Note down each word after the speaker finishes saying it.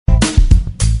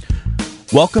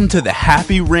Welcome to the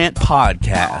Happy Rant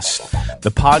Podcast,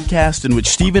 the podcast in which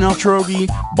Stephen Altrogi,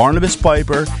 Barnabas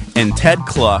Piper, and Ted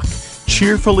Kluck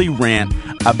cheerfully rant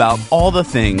about all the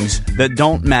things that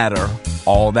don't matter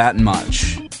all that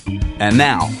much. And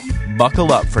now,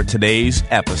 buckle up for today's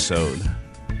episode.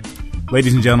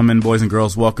 Ladies and gentlemen, boys and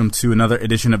girls, welcome to another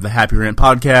edition of the Happy Rant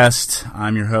Podcast.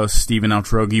 I'm your host, Stephen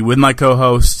Altrogi, with my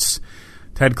co-hosts,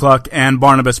 Ted Kluck and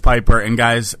Barnabas Piper. And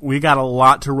guys, we got a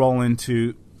lot to roll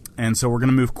into, and so we're going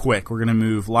to move quick. We're going to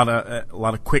move a lot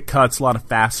of quick cuts, a lot of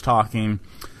fast talking.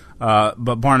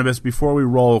 But Barnabas, before we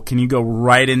roll, can you go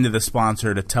right into the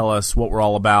sponsor to tell us what we're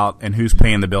all about and who's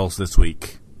paying the bills this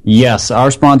week? Yes, our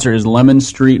sponsor is Lemon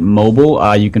Street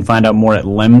Mobile. You can find out more at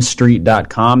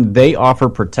lemonstreet.com. They offer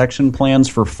protection plans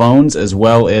for phones as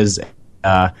well as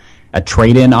a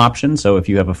trade-in option. So if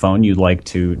you have a phone you'd like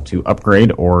to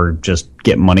upgrade or just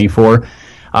get money for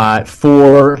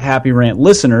Happy Rant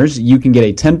listeners, you can get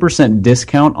a 10%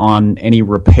 discount on any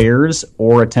repairs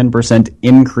or a 10%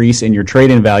 increase in your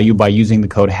trade-in value by using the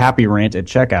code HAPPYRANT at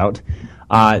checkout.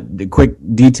 The quick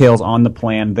details on the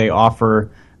plan they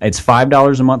offer: it's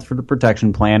 $5 a month for the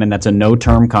protection plan, and that's a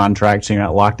no-term contract, so you're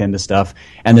not locked into stuff.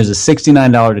 And there's a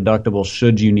 $69 deductible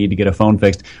should you need to get a phone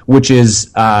fixed, which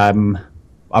is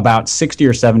about 60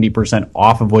 or 70%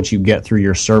 off of what you get through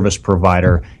your service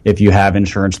provider if you have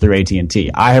insurance through AT&T.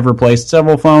 I have replaced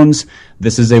several phones.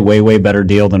 This is a way, way better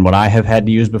deal than what I have had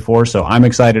to use before, so I'm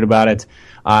excited about it.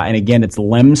 And again, it's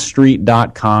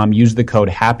lemstreet.com. Use the code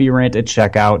HAPPYRANT at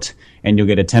checkout, and you'll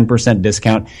get a 10%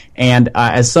 discount. And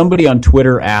as somebody on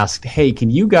Twitter asked, hey, can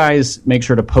you guys make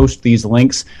sure to post these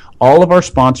links? All of our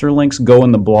sponsor links go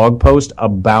in the blog post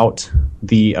about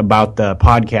the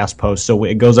podcast post. So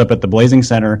it goes up at the Blazing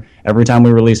Center. Every time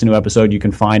we release a new episode, you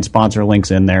can find sponsor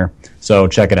links in there. So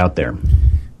check it out there.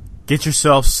 Get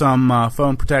yourself some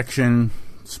phone protection.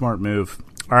 Smart move.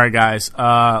 All right, guys.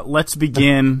 Let's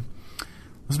begin.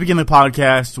 Let's begin the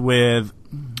podcast with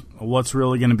what's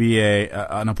really going to be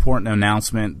an important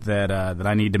announcement that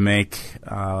I need to make.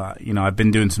 I've been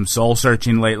doing some soul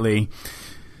searching lately,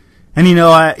 and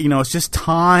it's just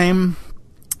time.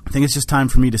 I think it's just time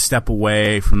for me to step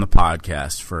away from the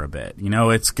podcast for a bit.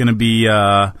 It's going to be.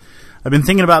 I've been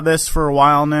thinking about this for a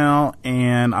while now,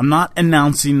 and I'm not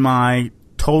announcing my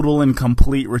total and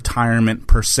complete retirement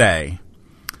per se,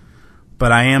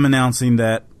 but I am announcing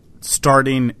that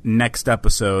starting next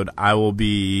episode, I will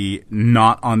be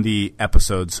not on the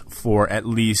episodes for at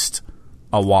least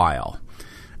a while.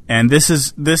 And this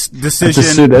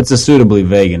decision... That's a suitably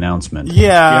vague announcement.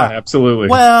 Yeah, absolutely.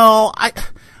 Well,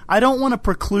 I don't want to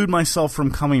preclude myself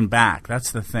from coming back.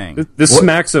 That's the thing. This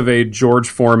smacks of a George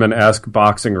Foreman-esque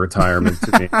boxing retirement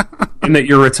to me, in that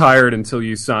you're retired until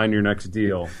you sign your next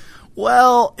deal.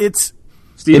 Well, it's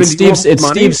Steve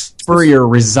Spurrier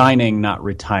resigning, not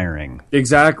retiring.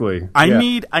 Exactly. I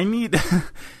need.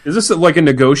 Is this like a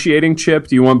negotiating chip?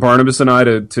 Do you want Barnabas and I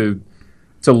to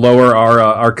lower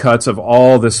our cuts of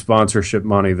all this sponsorship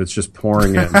money that's just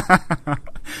pouring in,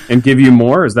 and give you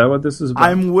more? Is that what this is about?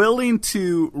 I'm willing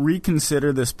to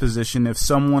reconsider this position if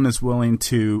someone is willing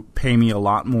to pay me a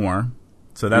lot more.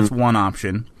 So that's one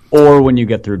option. Or when you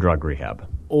get through drug rehab.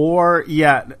 Or,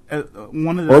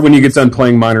 when you get done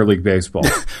playing minor league baseball.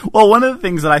 Well, one of the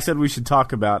things that I said we should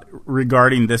talk about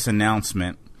regarding this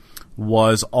announcement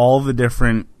was all the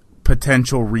different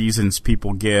potential reasons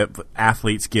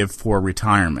athletes give for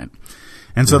retirement.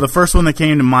 And so the first one that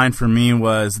came to mind for me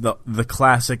was the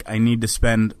classic, I need to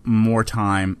spend more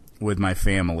time with my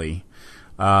family.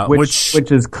 Which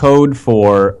is code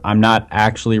for I'm not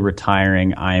actually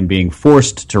retiring, I am being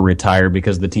forced to retire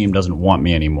because the team doesn't want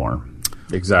me anymore.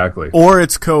 Exactly. Or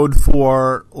it's code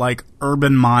for, like,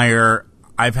 Urban Meyer,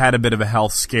 I've had a bit of a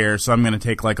health scare, so I'm going to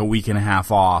take, like, a week and a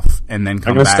half off and then come back.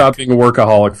 I'm going to stop being a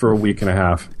workaholic for a week and a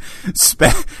half.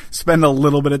 Spend a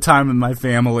little bit of time with my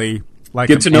family.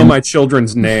 Get to know my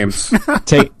children's names.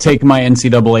 Take my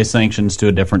NCAA sanctions to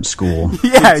a different school.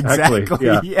 Yeah, exactly.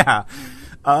 Yeah.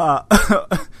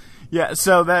 Yeah,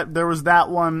 so there was that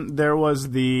one. There was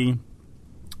the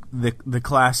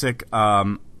classic,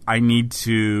 I need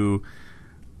to...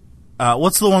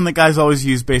 what's the one that guys always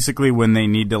use basically when they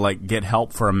need to like get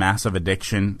help for a massive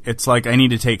addiction? It's like, I need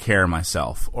to take care of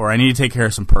myself, or I need to take care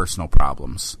of some personal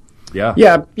problems. Yeah.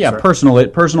 Sure. Personal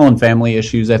and family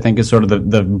issues, I think, is sort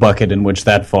of the bucket in which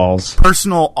that falls.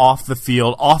 Personal, off the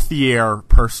field, off the air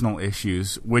personal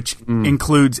issues, which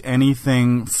includes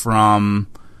anything from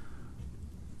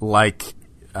like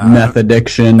meth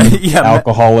addiction,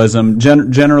 alcoholism,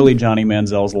 generally Johnny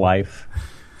Manziel's life.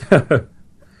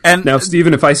 And now,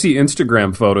 Stephen, if I see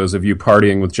Instagram photos of you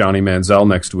partying with Johnny Manziel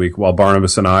next week while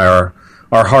Barnabas and I are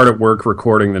hard at work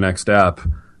recording the next app,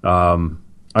 I'm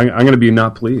going to be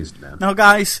not pleased, man. Now,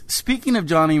 guys, speaking of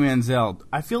Johnny Manziel,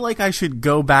 I feel like I should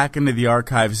go back into the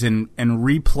archives and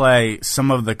replay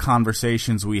some of the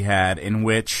conversations we had in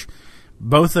which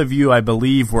both of you, I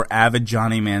believe, were avid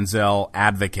Johnny Manziel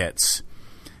advocates.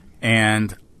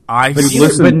 And I...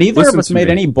 But neither of us made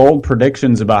any bold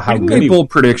predictions about how good he was. Bold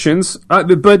predictions,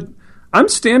 but I'm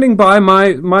standing by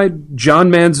my John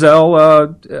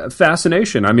Manziel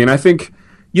fascination. I mean, I think...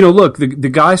 You know, look, the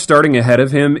guy starting ahead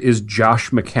of him is Josh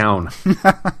McCown.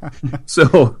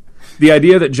 So the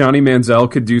idea that Johnny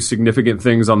Manziel could do significant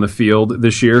things on the field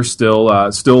this year still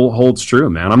holds true,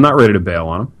 man. I'm not ready to bail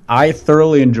on him. I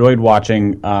thoroughly enjoyed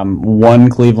watching one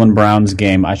Cleveland Browns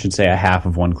game, I should say a half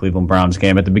of one Cleveland Browns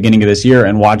game at the beginning of this year,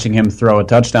 and watching him throw a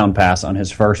touchdown pass on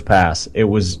his first pass. It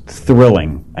was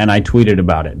thrilling, and I tweeted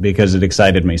about it because it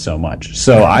excited me so much.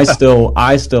 So I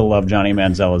still love Johnny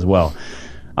Manziel as well.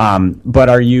 But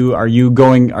are you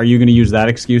going to use that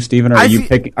excuse, Stephen? Or are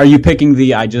you picking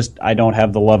the I don't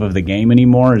have the love of the game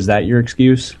anymore? Is that your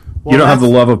excuse? Well, you don't have the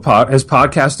love of has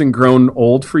podcasting grown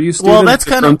old for you, Stephen? Well, that's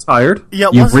kind of tired. Yeah,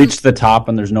 you've reached the top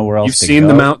and there's nowhere else You've to seen go.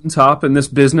 the mountaintop in this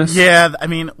business? Yeah, I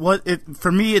mean,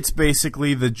 for me it's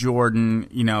basically the Jordan,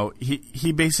 you know,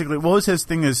 he basically, what was his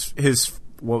thing,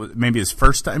 maybe his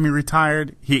first time he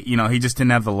retired? He just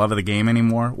didn't have the love of the game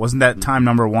anymore. Wasn't that time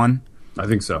number one? I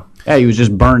think so. Yeah, he was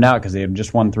just burned out because he had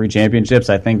just won 3 championships.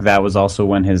 I think that was also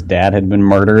when his dad had been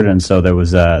murdered, and so there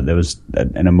was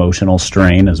an emotional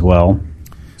strain as well.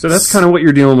 So that's kind of what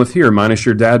you're dealing with here, minus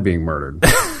your dad being murdered.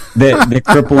 The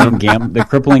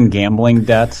crippling gambling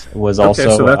debt was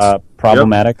also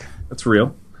problematic. Yep, that's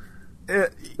real.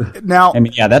 Now, I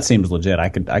mean, yeah, that seems legit. I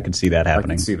could see that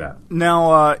happening. I can see that.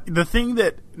 Now, the thing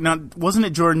that wasn't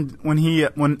it Jordan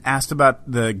when asked about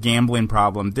the gambling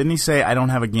problem? Didn't he say, "I don't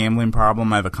have a gambling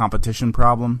problem. I have a competition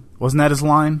problem"? Wasn't that his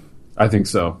line? I think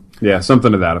so. Yeah,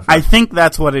 something to that effect. I think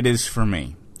that's what it is for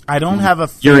me. I don't have a.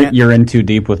 You're in too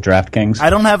deep with DraftKings. I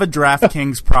don't have a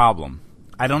DraftKings problem.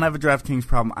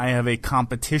 I have a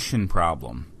competition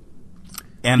problem,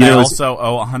 and I also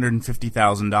owe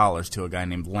 $150,000 to a guy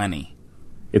named Lenny.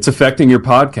 It's affecting your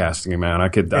podcasting, man. I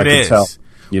could tell.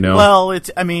 You know. Well, it's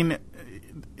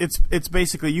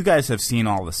basically, you guys have seen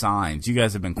all the signs. You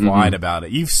guys have been quiet about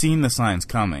it. You've seen the signs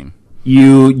coming.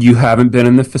 You haven't been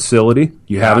in the facility.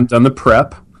 You haven't done the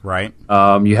prep. Right.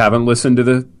 You haven't listened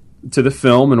to the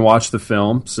film and watched the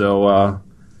film. So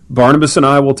Barnabas and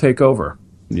I will take over.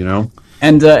 You know.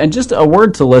 And just a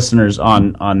word to listeners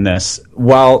on this.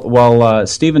 While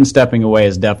Stephen stepping away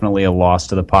is definitely a loss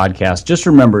to the podcast, just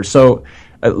remember. So.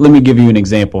 Let me give you an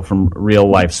example from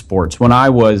real-life sports. When I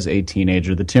was a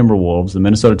teenager, the Timberwolves, the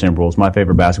Minnesota Timberwolves, my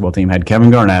favorite basketball team, had Kevin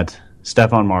Garnett,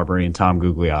 Stephon Marbury, and Tom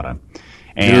Gugliotta.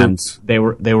 And they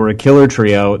were a killer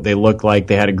trio. They looked like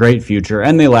they had a great future,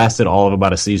 and they lasted all of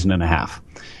about a season and a half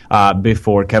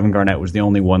before Kevin Garnett was the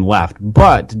only one left.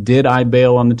 But did I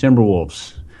bail on the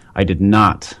Timberwolves? I did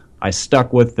not. I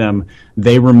stuck with them.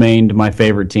 They remained my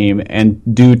favorite team, and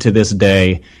do to this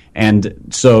day. And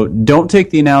so don't take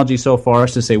the analogy so far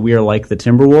as to say we are like the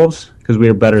Timberwolves, because we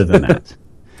are better than that.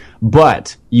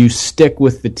 But you stick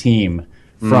with the team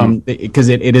because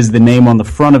it is the name on the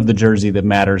front of the jersey that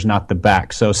matters, not the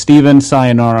back. So, Steven,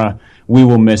 sayonara, we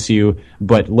will miss you,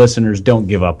 but listeners, don't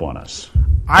give up on us.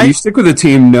 You stick with the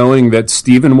team knowing that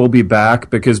Steven will be back,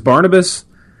 because Barnabas...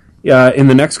 in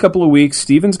the next couple of weeks,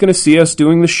 Steven's going to see us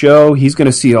doing the show. He's going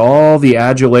to see all the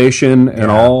adulation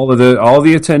and all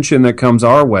the attention that comes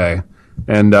our way,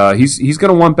 and he's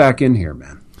going to want back in here,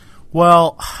 man.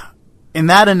 Well, in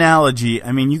that analogy,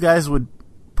 I mean, you guys would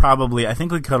probably, I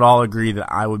think we could all agree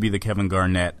that I would be the Kevin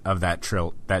Garnett of that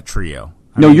trio.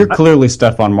 You're clearly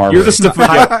Stephon Marbury. You're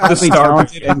the star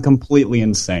and completely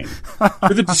insane.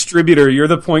 You're the distributor. You're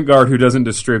the point guard who doesn't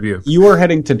distribute. You are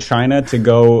heading to China to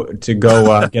go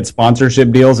get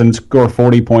sponsorship deals and score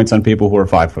 40 points on people who are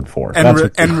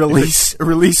 5'4" and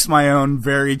release my own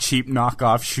very cheap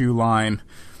knockoff shoe line.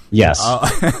 Yes.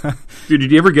 Dude,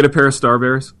 did you ever get a pair of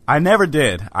Starberries? I never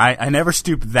did. I never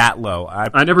stooped that low.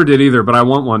 I never did either, but I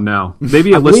want one now.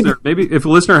 Maybe if a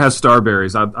listener has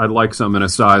Starberries, I'd like some in a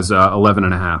size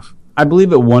 11.5. I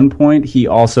believe at one point he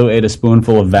also ate a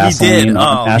spoonful of Vaseline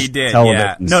on national television.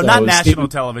 Yeah. No, not national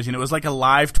television. It was like a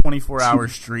live 24-hour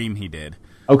stream he did.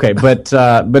 Okay, but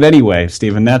anyway,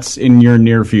 Stephen, that's in your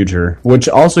near future, which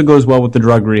also goes well with the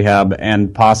drug rehab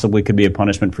and possibly could be a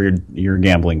punishment for your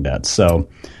gambling debts. So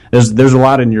there's a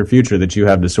lot in your future that you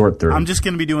have to sort through. I'm just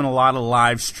going to be doing a lot of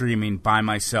live streaming by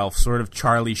myself, sort of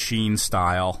Charlie Sheen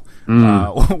style,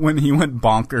 when he went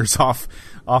bonkers off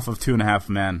of 2.5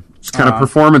 Men. It's kind of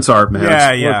performance art, man.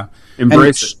 Yeah.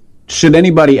 Embrace it. should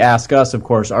anybody ask us, of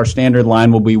course, our standard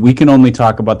line will be, we can only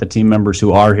talk about the team members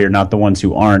who are here, not the ones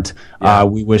who aren't. Yeah.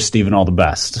 We wish Steven all the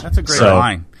best. That's a great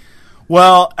line.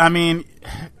 Well, I mean,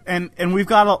 and we've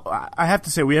got, I have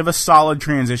to say, we have a solid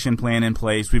transition plan in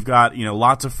place. We've got,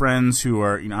 lots of friends who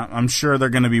are, I'm sure they're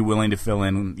going to be willing to fill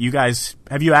in. You guys,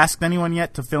 have you asked anyone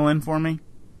yet to fill in for me?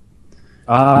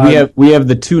 We have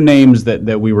the two names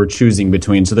that we were choosing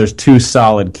between. So there's two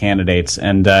solid candidates,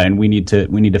 and we need to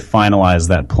finalize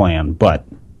that plan. But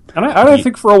I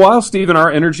think for a while, Steven,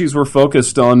 our energies were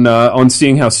focused on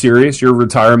seeing how serious your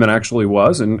retirement actually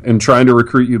was, and trying to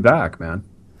recruit you back, man.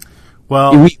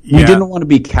 Well, we didn't want to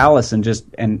be callous and just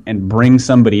and bring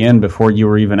somebody in before you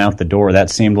were even out the door. That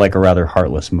seemed like a rather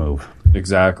heartless move.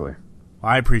 Exactly.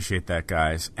 Well, I appreciate that,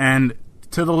 guys. And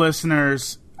to the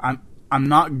listeners, I'm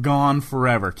not gone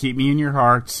forever. Keep me in your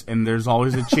hearts, and there's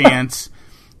always a chance.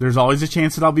 There's always a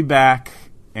chance that I'll be back.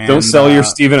 And, don't sell your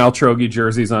Steven Altroghi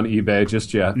jerseys on eBay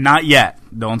just yet. Not yet.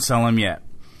 Don't sell them yet.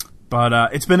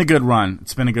 But it's been a good run.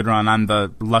 It's been a good run. I'm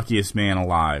the luckiest man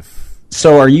alive.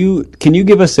 So can you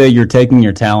give us you're taking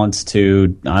your talents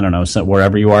to, I don't know,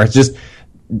 wherever you are, just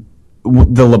the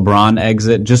LeBron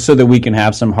exit, just so that we can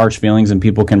have some harsh feelings and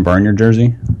people can burn your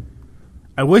jersey?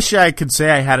 I wish I could say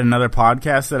I had another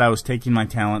podcast that I was taking my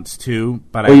talents to,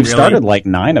 but you've started like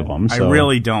 9 of them. So. I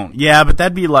really don't. Yeah, but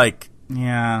that'd be like,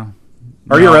 yeah.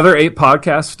 Are your other 8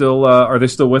 podcasts still, are they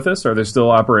still with us? Are they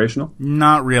still operational?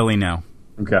 Not really, no.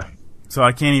 Okay. So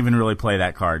I can't even really play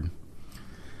that card.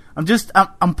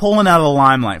 I'm pulling out of the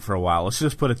limelight for a while. Let's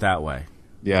just put it that way.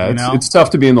 Yeah, it's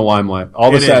tough to be in the limelight.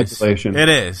 All this adulation. It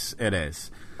is.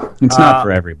 It's not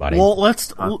for everybody. Well,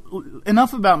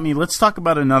 enough about me. Let's talk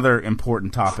about another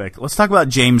important topic. Let's talk about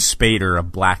James Spader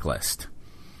of Blacklist.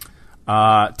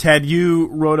 Ted, you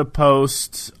wrote a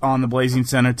post on the Blazing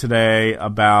Center today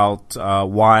about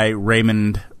why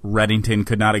Raymond Reddington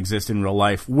could not exist in real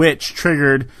life, which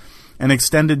triggered an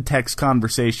extended text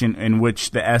conversation in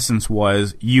which the essence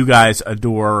was, you guys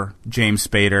adore James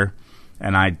Spader,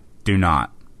 and I do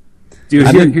not.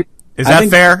 Dude, is that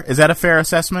fair? Is that a fair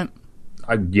assessment?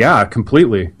 Yeah,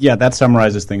 completely. Yeah, that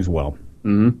summarizes things well.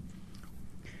 Mm-hmm.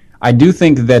 I do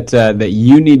think that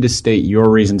you need to state your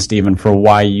reason, Stephen, for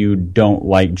why you don't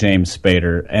like James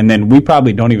Spader, and then we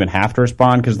probably don't even have to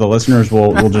respond because the listeners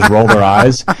will just roll their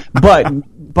eyes.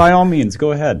 But by all means,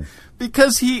 go ahead.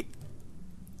 Because he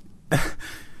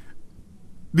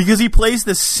plays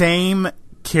the same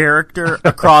character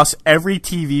across every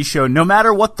TV show, no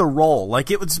matter what the role.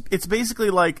 Like it's basically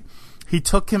like he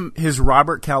took his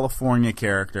Robert California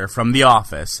character from The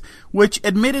Office, which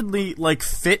admittedly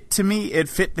fit to me. It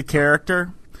fit the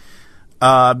character,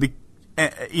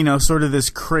 sort of this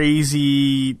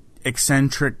crazy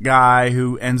eccentric guy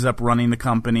who ends up running the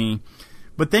company.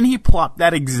 But then he plopped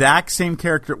that exact same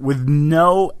character with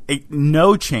no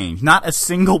change, not a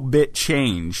single bit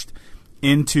changed,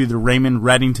 into the Raymond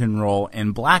Reddington role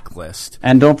in Blacklist.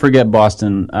 And don't forget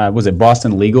Boston. Was it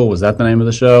Boston Legal? Was that the name of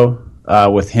the show?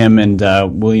 With him and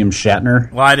William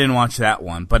Shatner. Well, I didn't watch that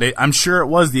one, but I'm sure it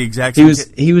was the exact same.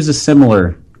 He was a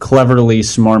similar, cleverly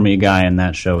smarmy guy in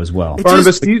that show as well.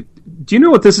 Barnabas, do you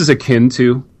know what this is akin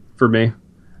to for me?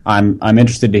 I'm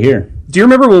interested to hear. Do you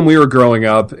remember when we were growing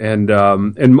up, and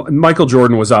Michael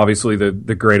Jordan was obviously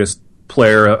the greatest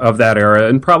player of that era,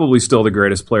 and probably still the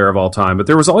greatest player of all time, but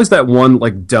there was always that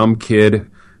one dumb kid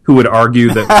who would argue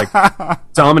that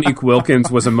Dominique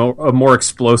Wilkins was a more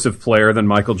explosive player than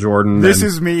Michael Jordan. This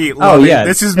is me.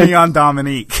 This is me on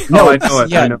Dominique. No, I know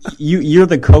it. Yeah, I know. You're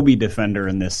the Kobe defender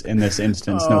in this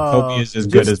instance. No, Kobe is as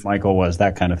good as Michael was.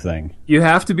 That kind of thing. You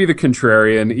have to be the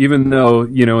contrarian, even though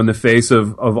in the face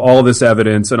of all this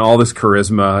evidence and all this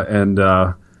charisma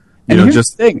and. Here's the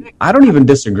thing. I don't even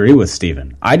disagree with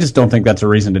Steven. I just don't think that's a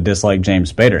reason to dislike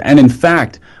James Spader. And in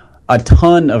fact, a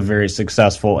ton of very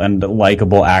successful and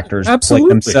likable actors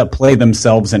play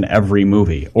themselves in every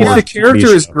movie. Or if the character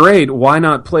is great, why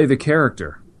not play the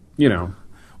character?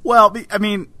 Well, I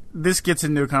mean, this gets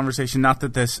into a conversation, not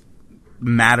that this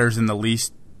matters in the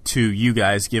least to you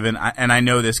guys, and I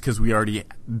know this because we already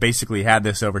basically had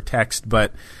this over text,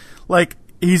 but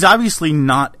he's obviously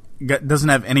doesn't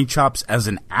have any chops as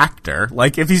an actor.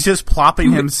 If he's just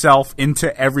plopping himself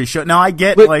into every show. Now I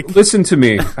get listen to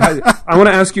me. I want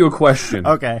to ask you a question.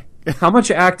 Okay. How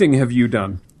much acting have you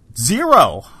done?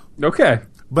 0. Okay.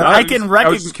 But I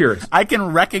was just curious. I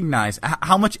can recognize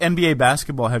how much NBA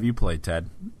basketball have you played,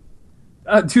 Ted?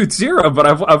 Dude, 0, but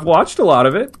I've watched a lot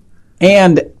of it.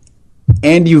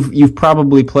 And you've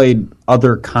probably played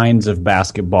other kinds of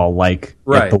basketball, right.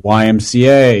 At the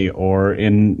YMCA or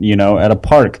at a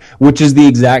park, which is the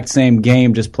exact same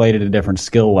game, just played at a different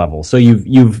skill level. So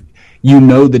you've you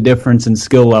know the difference in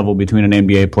skill level between an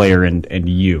NBA player and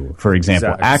you. For example,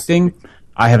 Exactly. acting,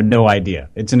 I have no idea.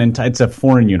 It's it's a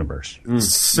foreign universe.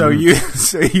 So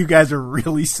you guys are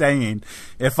really saying,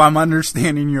 if I'm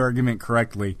understanding your argument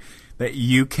correctly, that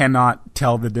you cannot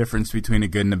tell the difference between a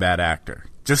good and a bad actor.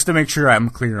 Just to make sure I'm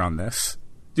clear on this.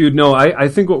 Dude, no, I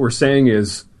think what we're saying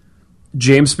is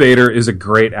James Spader is a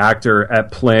great actor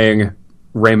at playing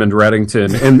Raymond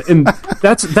Reddington, and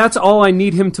that's all I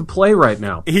need him to play right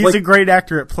now. He's a great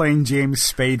actor at playing James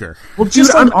Spader. Well,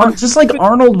 just like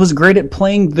Arnold was great at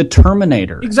playing the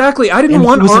Terminator. Exactly. I didn't And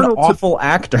want he was Arnold an awful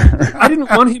actor. I didn't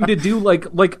want him to do like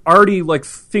arty, like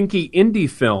thinky indie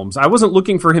films. I wasn't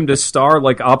looking for him to star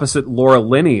like opposite Laura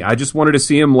Linney. I just wanted to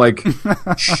see him like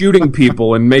shooting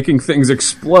people and making things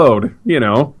explode. You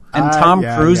know. And Tom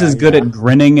Cruise is good at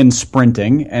grinning and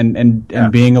sprinting and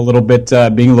being a little bit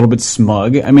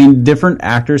smug. I mean, different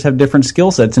actors have different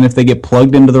skill sets, and if they get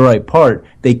plugged into the right part,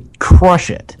 they crush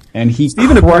it. And he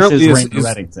Steven crushes apparently Raymond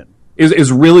Reddington.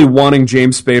 Is really wanting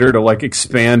James Spader to like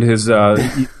expand his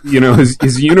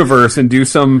his universe and do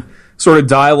some sort of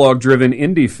dialogue-driven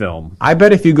indie film. I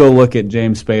bet if you go look at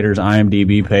James Spader's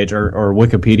IMDb page or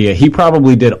Wikipedia, he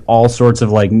probably did all sorts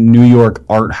of like New York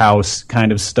art house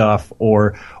kind of stuff,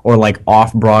 or like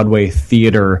off-Broadway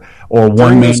theater, or During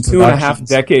one-man those 2.5 productions.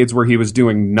 decades where he was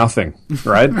doing nothing,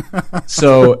 right?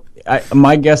 So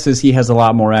my guess is he has a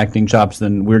lot more acting chops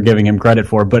than we're giving him credit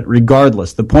for. But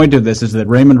regardless, the point of this is that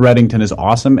Raymond Reddington is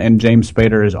awesome, and James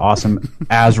Spader is awesome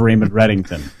as Raymond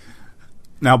Reddington.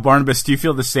 Now, Barnabas, do you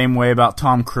feel the same way about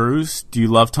Tom Cruise? Do you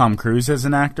love Tom Cruise as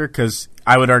an actor? Because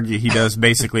I would argue he does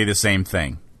basically the same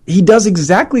thing. He does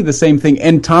exactly the same thing,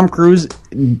 and Tom Cruise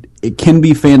it can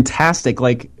be fantastic.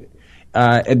 Like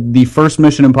the first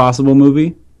Mission Impossible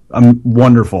movie,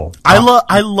 wonderful. I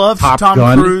love Top Tom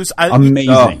Gun, Cruise.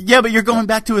 amazing. Yeah, but you're going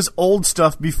back to his old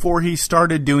stuff before he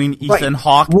started doing Ethan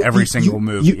Hawke Well, every single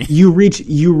movie. You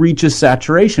reach a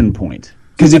saturation point.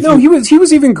 Because He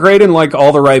was even great in like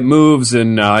All the Right Moves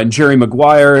and Jerry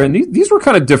Maguire, and these were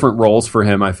kind of different roles for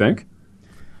him, I think.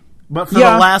 But for the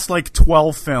last like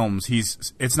 12 films,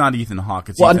 it's not Ethan Hawke,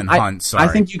 it's Ethan Hunt. Sorry. I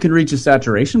think you can reach a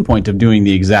saturation point of doing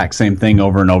the exact same thing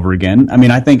over and over again. I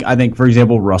mean, I think for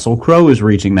example, Russell Crowe is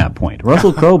reaching that point.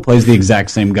 Russell Crowe plays the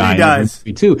exact same guy in every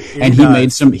movie too, and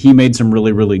he made some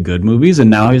really, really good movies,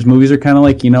 and now his movies are kind of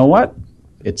like, you know what?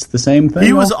 It's the same thing.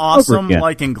 He was awesome,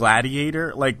 like in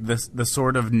Gladiator, like the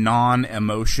sort of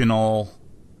non-emotional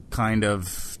kind of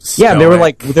stoic. Yeah,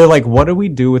 they're like, what do we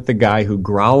do with the guy who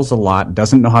growls a lot,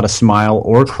 doesn't know how to smile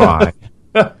or cry,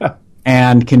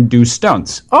 and can do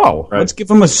stunts? Oh, let's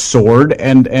give him a sword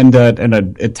and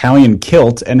an Italian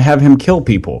kilt and have him kill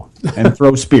people and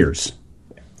throw spears.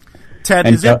 Ted,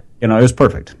 it was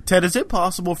perfect. Ted, is it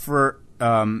possible for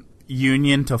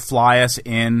Union to fly us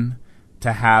in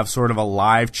to have sort of a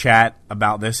live chat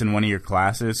about this in one of your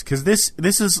classes? Because this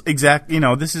is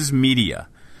this is media.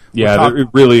 Yeah, it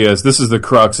really is. This is the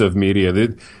crux of media.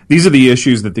 These are the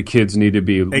issues that the kids need to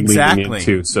be leaning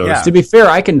into. So to be fair,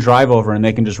 I can drive over and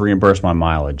they can just reimburse my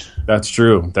mileage. That's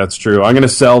true. I'm going to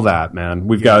sell that, man.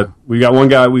 We've got one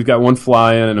guy. We've got one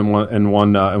fly-in and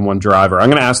one driver. I'm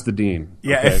going to ask the dean.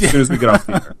 Yeah, as soon as we get off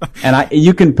the air. And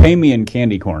you can pay me in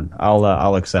candy corn.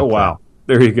 I'll accept. Oh wow. That.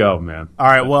 There you go, man. All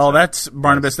right, well, that's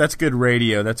Barnabas. That's good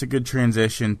radio. That's a good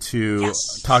transition to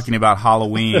talking about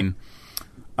Halloween.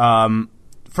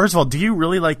 First of all, do you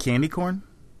really like candy corn?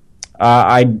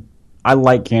 I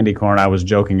like candy corn. I was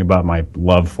joking about my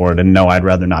love for it, and no, I'd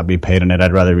rather not be paid in it.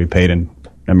 I'd rather be paid in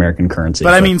American currency.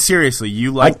 But I mean, seriously,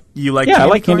 you like yeah, candy I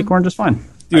like corn? candy corn just fine.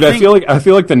 Dude, I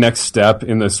feel like the next step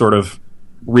in the sort of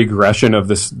regression of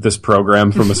this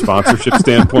program from a sponsorship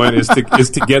standpoint is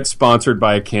to get sponsored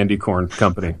by a candy corn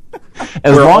company.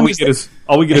 As where long all we as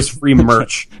get is free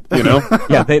merch, you know?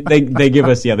 Yeah, they give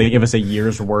us a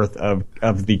year's worth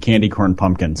of the candy corn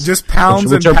pumpkins. Just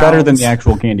pounds which and are better pounds. than the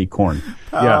actual candy corn.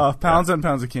 Pounds and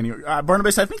pounds of candy.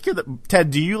 Barnabas, I think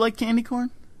Ted, do you like candy corn?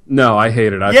 No, I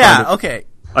hate it. Okay.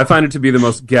 I find it to be the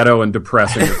most ghetto and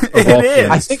depressing of all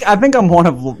is. candies. I think I'm one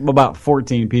of about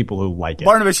 14 people who like it.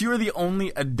 Barnabas, you are the only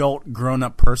adult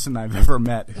grown-up person I've ever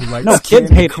met who likes No, kids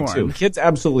candy hate corn. it too. Kids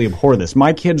absolutely abhor this.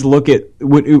 My kids look at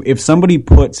if somebody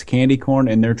puts candy corn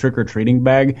in their trick-or-treating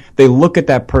bag, they look at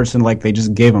that person like they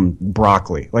just gave them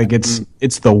broccoli. Like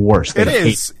it's the worst. It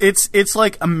is.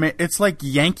 It's like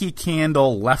Yankee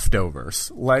Candle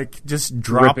leftovers. Like just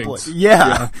drop.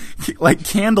 Yeah. Like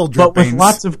candle drippings. But with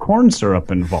lots of corn syrup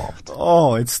involved.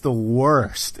 Oh, it's the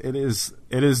worst. It is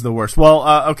the worst.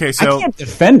 Well, okay, so I can't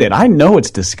defend it. I know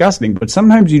it's disgusting, but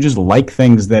sometimes you just like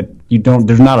things that you don't.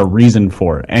 There's not a reason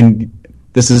for it, and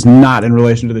This is not in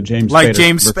relation to the James like Spader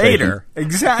James conversation. Spader.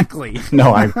 Exactly.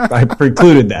 No, I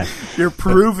precluded that. You're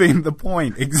proving the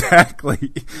point.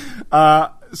 Exactly.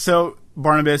 So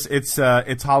Barnabas, it's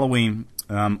Halloween.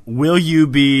 Will you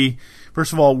be,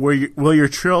 first of all, will your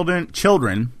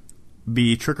children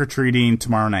be trick-or-treating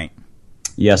tomorrow night?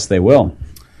 Yes, they will.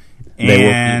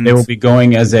 And they will be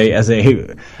going as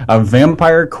a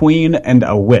vampire queen and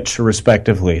a witch,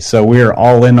 respectively. So we are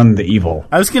all in on the evil.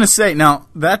 I was going to say, now,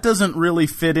 that doesn't really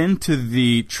fit into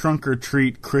the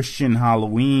trunk-or-treat Christian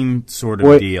Halloween sort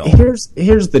of deal.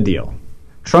 Here's the deal.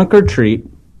 Trunk or treat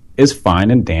is fine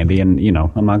and dandy, and,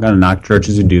 I'm not going to knock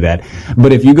churches who do that.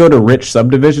 But if you go to rich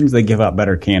subdivisions, they give out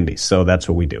better candy. So that's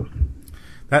what we do.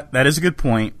 That is a good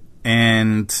point.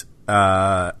 And,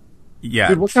 yeah.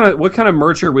 Dude, what kind of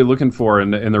merch are we looking for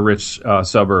in the rich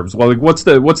suburbs? Well, like what's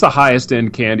the highest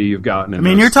end candy you've gotten? I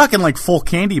mean, you're talking like full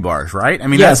candy bars, right? I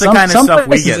mean, yeah, that's the kind of stuff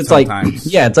we get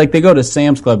sometimes. It's like they go to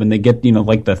Sam's Club and they get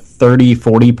like the 30,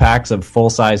 40 packs of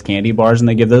full size candy bars, and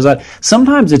they give those out.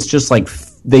 Sometimes it's just like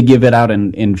they give it out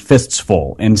in fists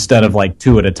full instead of like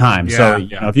two at a time. Yeah, so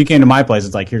if you came to my place,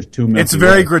 it's like, here's 2 Milky It's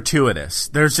very Way. Gratuitous.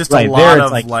 There's just right, a lot there,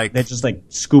 of they just like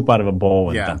scoop out of a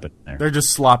bowl and dump it in there. They're just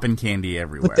slopping candy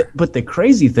everywhere. But the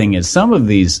crazy thing is, some of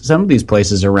these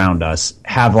places around us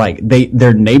have like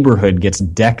their neighborhood gets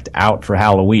decked out for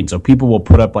Halloween. So people will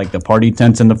put up like the party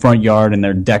tents in the front yard, and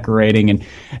they're decorating, and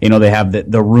they have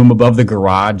the room above the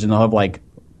garage, and they'll have like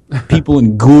people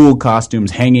in ghoul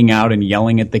costumes hanging out and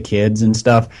yelling at the kids and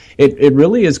stuff. It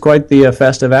really is quite the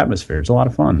festive atmosphere. It's a lot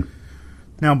of fun.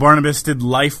 Now, Barnabas, did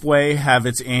Lifeway have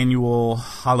its annual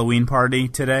Halloween party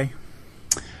today?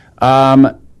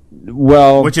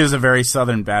 Well, which is a very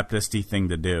Southern Baptist-y thing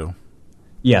to do.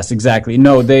 Yes, exactly.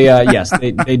 No, they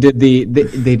they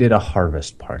did a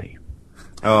harvest party.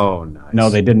 Oh, nice. No,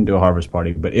 they didn't do a harvest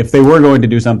party, but if they were going to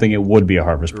do something, it would be a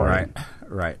harvest party.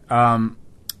 Right.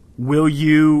 Will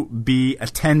you be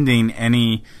attending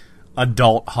any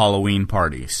adult Halloween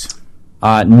parties?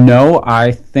 No,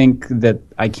 I think that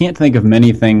I can't think of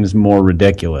many things more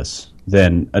ridiculous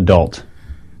than adult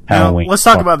Halloween. Now, let's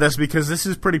talk about this because this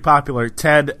is pretty popular.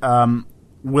 Ted,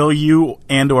 will you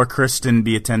and or Kristen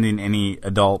be attending any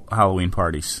adult Halloween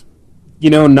parties?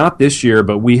 Not this year,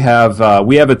 but we have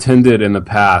attended in the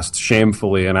past,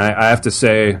 shamefully, and I have to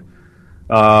say,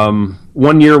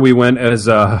 one year we went as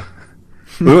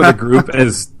the group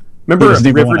as remember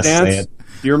Riverdance.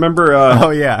 Do you remember?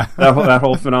 Oh yeah, that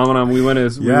whole phenomenon. We went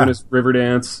as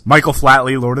Riverdance. Michael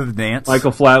Flatley, Lord of the Dance.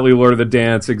 Michael Flatley, Lord of the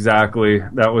Dance. Exactly.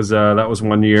 That was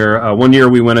 1 year. 1 year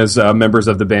we went as members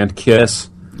of the band Kiss.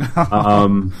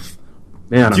 Man,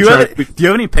 do you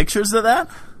have any pictures of that?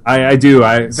 I do.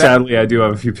 Sadly I do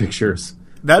have a few pictures.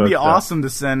 That'd be awesome to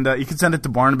send. You could send it to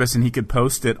Barnabas, and he could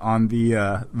post it on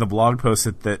the blog post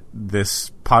that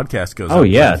this podcast goes. Oh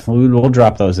yeah, we'll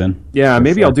drop those in. Yeah,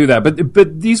 maybe I'll do that.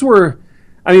 But these were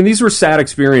sad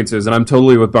experiences, and I'm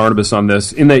totally with Barnabas on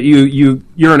this. In that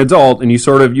you're an adult, and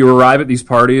you arrive at these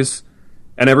parties,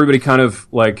 and everybody kind of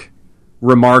like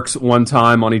remarks one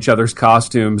time on each other's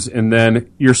costumes, and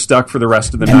then you're stuck for the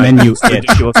rest of the night. And then you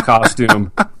ridiculous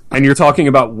costume, and you're talking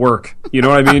about work. You know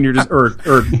what I mean? You're just or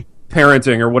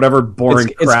parenting or whatever boring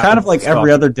crap. It's kind of like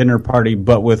every other dinner party,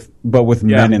 but with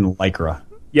men in Lycra.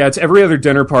 Yeah, it's every other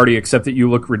dinner party except that you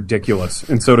look ridiculous,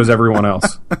 and so does everyone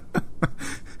else.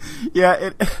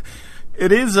 Yeah,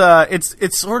 it is.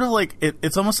 It's sort of like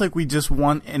it's almost like we just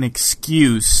want an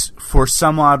excuse for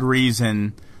some odd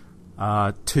reason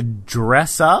to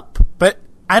dress up. But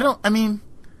I don't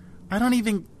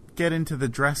even get into the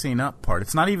dressing up part.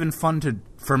 It's not even fun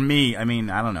for me. I mean,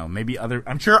 I don't know. Maybe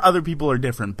I'm sure other people are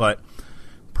different, but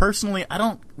personally, I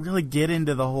don't really get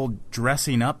into the whole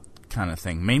dressing up kind of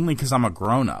thing. Mainly because I'm a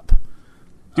grown up.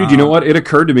 Dude, you know what? It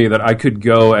occurred to me that I could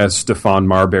go as Stephon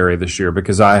Marbury this year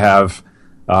because I have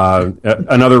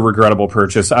another regrettable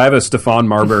purchase. I have a Stephon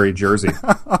Marbury jersey.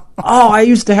 Oh, I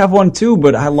used to have one too,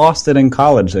 but I lost it in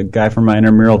college. A guy from my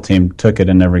intramural team took it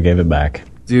and never gave it back.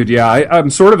 Dude, yeah, I'm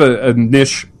sort of a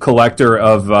niche collector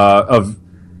of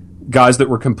guys that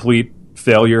were complete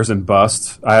failures and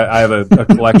busts. I have a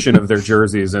collection of their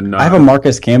jerseys, and I have a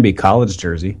Marcus Camby college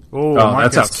jersey. Oh, that's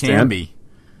Marcus outstanding. Camby.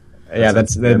 Yeah,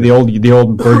 that's the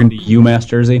old burgundy UMass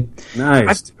jersey.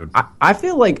 Nice, dude. I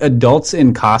feel like adults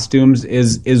in costumes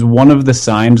is one of the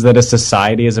signs that a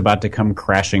society is about to come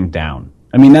crashing down.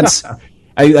 I mean, that's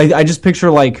I just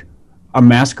picture like a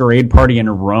masquerade party in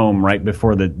Rome right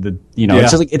before the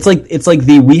it's like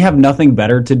we have nothing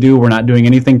better to do. We're not doing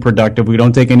anything productive. We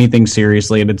don't take anything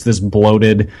seriously, and it's this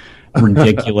bloated,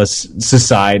 ridiculous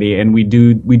society. And we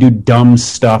do dumb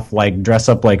stuff like dress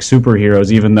up like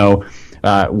superheroes, even though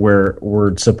where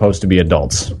we're supposed to be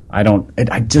adults. I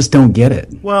just don't get it.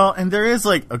 Well, and there is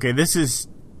like, okay, this is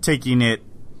taking it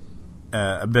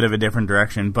a bit of a different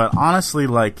direction, but honestly,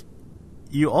 like,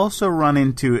 you also run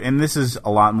into, and this is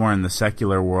a lot more in the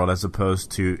secular world as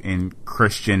opposed to in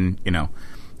Christian,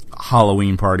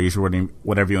 Halloween parties or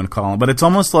whatever you want to call them. But it's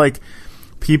almost like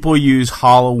people use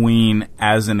Halloween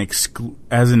as an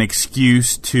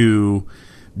excuse to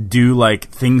do like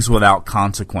things without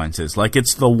consequences. Like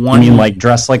it's the one. You mean like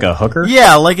dress like a hooker?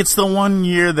 Yeah, like it's the one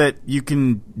year that you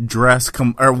can dress,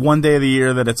 or one day of the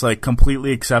year that it's like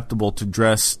completely acceptable to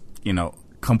dress,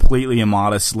 completely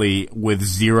immodestly with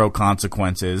zero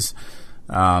consequences.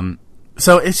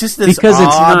 So it's just this because odd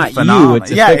it's not phenomenon. you.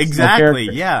 It's a yeah, fictional exactly.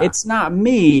 character. Yeah, it's not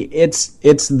me. It's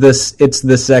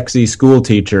the sexy school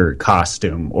teacher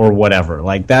costume or whatever.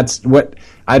 Like that's what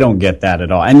I don't get that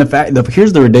at all. And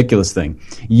here's the ridiculous thing: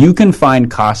 you can find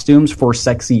costumes for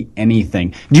sexy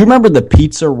anything. Do you remember the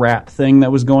pizza rat thing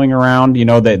that was going around?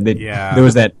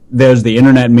 There's the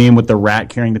internet meme with the rat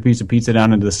carrying the piece of pizza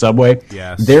down into the subway.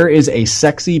 Yes. There is a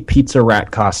sexy pizza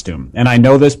rat costume. And I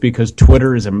know this because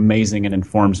Twitter is amazing and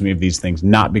informs me of these things,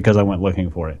 not because I went looking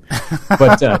for it.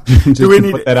 But just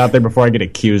to put that out there before I get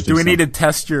accused Do of we something. need to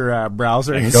test your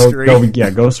browser history?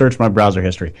 Go search my browser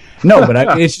history. No,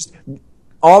 but it's just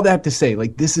all that to say,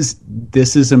 like this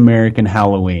is American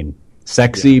Halloween.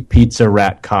 Sexy pizza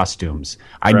rat costumes.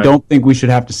 I don't think we should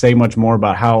have to say much more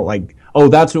about how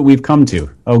that's what we've come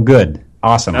to. Oh, good.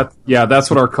 Awesome. That's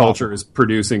what our culture is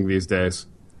producing these days.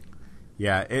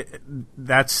 Yeah,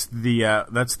 that's the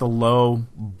low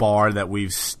bar that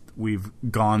we've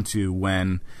gone to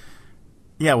when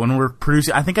we're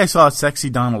producing. I think I saw a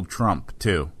sexy Donald Trump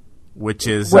too, which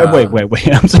is wait.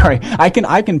 I'm sorry. I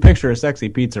can picture a sexy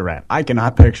pizza rat. I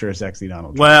cannot picture a sexy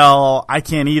Donald Trump. Well, I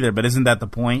can't either. But isn't that the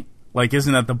point? Like,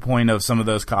 isn't that the point of some of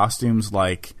those costumes?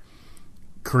 Like,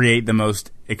 create the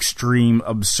most extreme,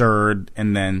 absurd,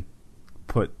 and then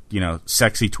put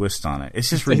sexy twist on it. It's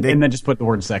just ridiculous. And then just put the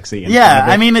word sexy in yeah, front of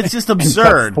it. I mean, it's just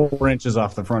absurd. And cut 4 inches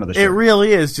off the front of the shirt. It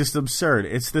really is just absurd.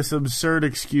 It's this absurd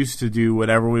excuse to do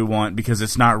whatever we want because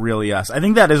it's not really us. I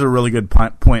think that is a really good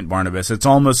point, Barnabas. It's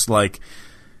almost like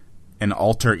an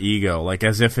alter ego, like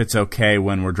as if it's okay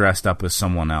when we're dressed up as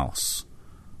someone else.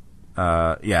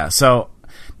 So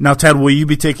now, Ted, will you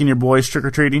be taking your boys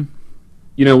trick-or-treating?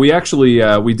 We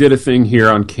actually we did a thing here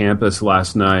on campus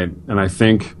last night, and I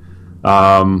think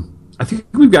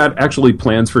we've got actually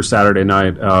plans for Saturday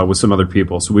night with some other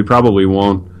people. So we probably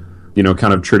won't,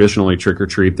 kind of traditionally trick or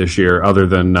treat this year, other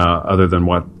than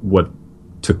what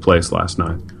took place last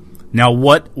night. Now,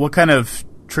 what kind of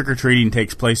trick or treating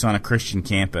takes place on a Christian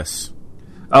campus?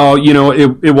 Oh,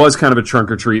 it was kind of a trunk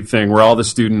or treat thing where all the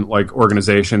student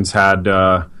organizations had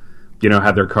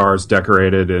had their cars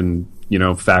decorated and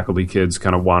faculty kids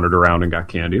kind of wandered around and got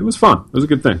candy. It was fun. It was a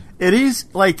good thing. It is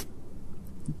like.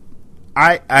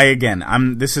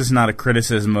 This is not a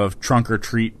criticism of trunk or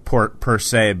treat per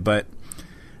se, but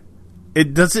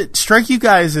does it strike you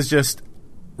guys as just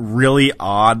really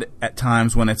odd at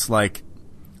times when it's like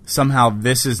somehow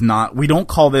this is not, we don't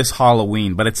call this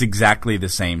Halloween, but it's exactly the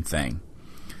same thing.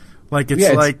 Like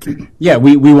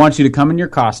we want you to come in your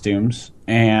costumes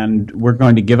and we're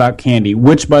going to give out candy,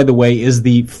 which by the way is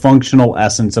the functional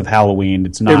essence of Halloween.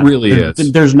 It's not. It really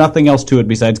is. There's nothing else to it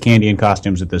besides candy and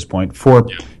costumes at this point for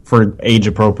age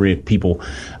appropriate people.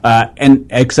 And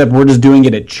except we're just doing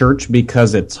it at church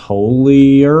because it's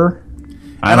holier.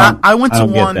 I went to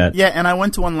one. Yeah, and I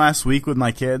went to one last week with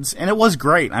my kids, and it was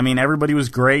great. I mean, everybody was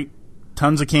great,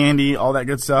 tons of candy, all that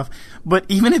good stuff. But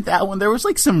even at that one, there was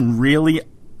like some really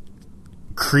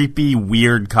creepy,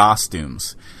 weird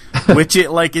costumes. Which I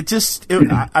looked at it.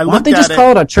 Why don't they just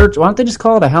call it a church? Why don't they just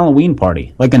call it a Halloween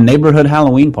party, like a neighborhood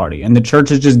Halloween party? And the church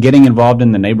is just getting involved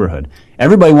in the neighborhood.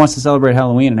 Everybody wants to celebrate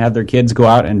Halloween and have their kids go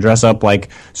out and dress up like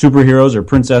superheroes or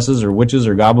princesses or witches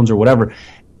or goblins or whatever.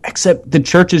 Except the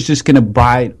church is just going to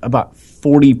buy about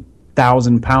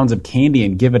 40,000 pounds of candy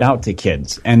and give it out to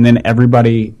kids, and then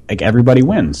everybody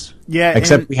wins. Yeah,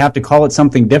 except we have to call it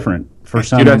something different. For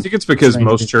some, I think it's because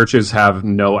most churches have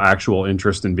no actual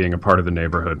interest in being a part of the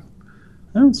neighborhood.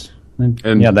 That's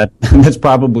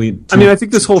probably. I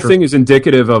think this whole thing is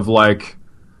indicative of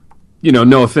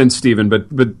no offense, Stephen, but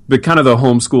kind of the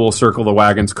homeschool circle the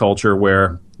wagons culture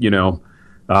where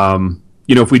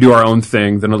if we do our own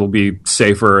thing, then it'll be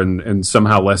safer and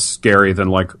somehow less scary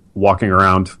than walking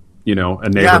around. A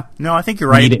neighbor. Yeah, no, I think you're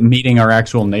right. Meeting our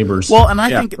actual neighbors. Well, and I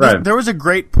think there was a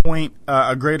great point,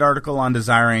 a great article on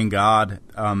Desiring God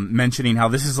mentioning how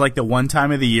this is like the one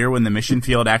time of the year when the mission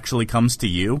field actually comes to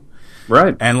you.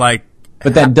 Right. And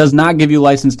But that does not give you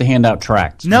license to hand out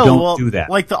tracts. No, Don't do that.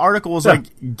 Like the article was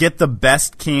like, get the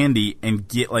best candy and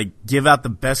give out the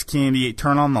best candy,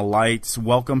 turn on the lights,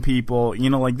 welcome people. You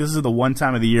know, like this is the one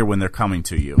time of the year when they're coming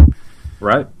to you.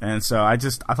 Right. And so I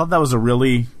thought that was a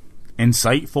really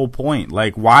insightful point.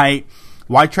 Like why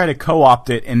try to co-opt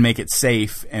it and make it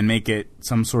safe and make it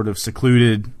some sort of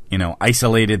secluded,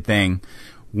 isolated thing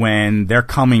when they're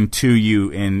coming to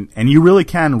you and you really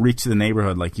can reach the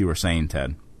neighborhood like you were saying,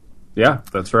 Ted. Yeah,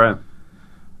 that's right.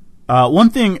 One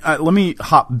thing, let me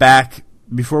hop back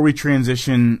before we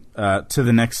transition to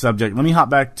the next subject. Let me hop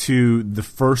back to the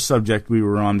first subject we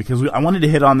were on because I wanted to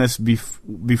hit on this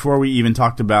before we even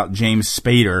talked about James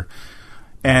Spader.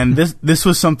 And this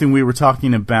was something we were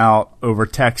talking about over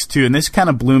text too, and this kind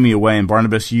of blew me away. And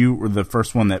Barnabas, you were the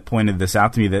first one that pointed this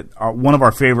out to me. That one of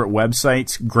our favorite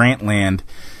websites, Grantland,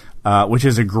 which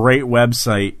is a great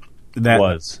website. That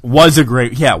was a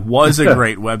great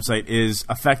website, is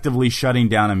effectively shutting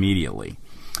down immediately.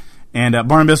 And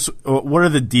Barnabas, what are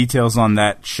the details on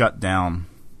that shutdown?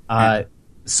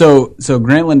 So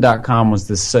Grantland.com was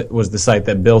the site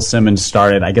that Bill Simmons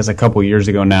started, I guess, a couple years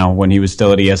ago now when he was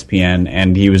still at ESPN,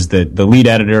 and he was the lead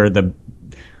editor,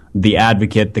 the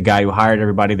advocate, the guy who hired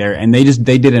everybody there, and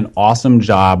they did an awesome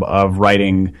job of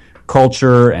writing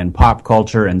culture and pop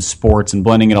culture and sports and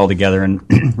blending it all together and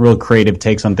real creative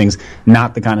takes on things,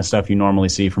 not the kind of stuff you normally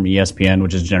see from ESPN,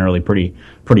 which is generally pretty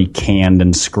canned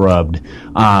and scrubbed.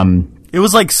 It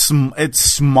was like it's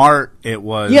smart. It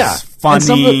was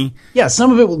funny.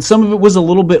 Some of it was a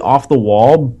little bit off the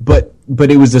wall, but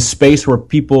it was a space where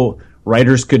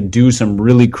writers could do some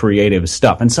really creative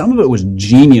stuff, and some of it was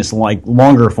genius, like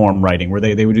longer form writing, where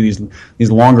they would do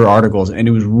these longer articles, and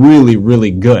it was really,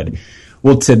 really good.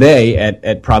 Well, today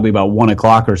at probably about 1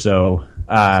 o'clock or so,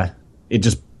 I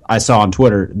saw on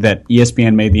Twitter that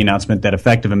ESPN made the announcement that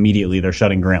effective immediately they're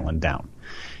shutting Grantland down.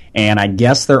 And I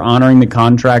guess they're honoring the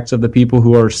contracts of the people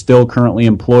who are still currently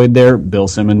employed there, Bill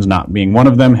Simmons not being one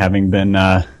of them, having been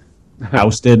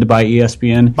ousted by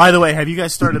ESPN. By the way, have you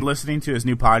guys started listening to his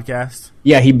new podcast?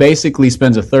 Yeah, he basically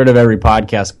spends a third of every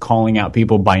podcast calling out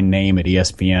people by name at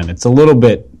ESPN. It's a little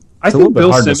bit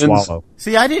hard to swallow.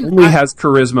 See, only has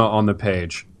charisma on the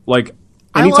page. Like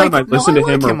anytime I listen to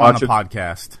him or watch a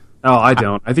podcast. Oh, I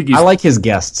don't. I like his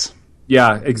guests.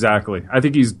 Yeah, exactly. I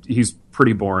think he's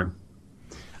pretty boring.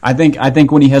 I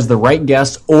think when he has the right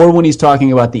guests or when he's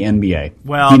talking about the NBA.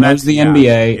 Well, he knows the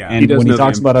NBA, and when he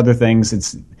talks about other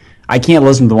things, I can't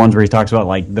listen to the ones where he talks about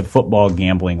like the football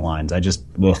gambling lines.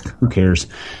 Who cares?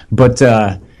 But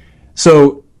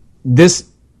so this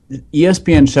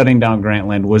ESPN shutting down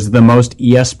Grantland was the most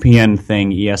ESPN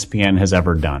thing ESPN has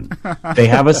ever done. They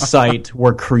have a site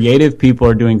where creative people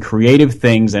are doing creative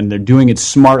things, and they're doing it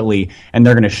smartly, and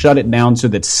they're going to shut it down so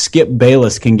that Skip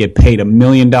Bayless can get paid $1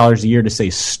 million a year to say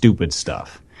stupid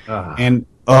stuff. And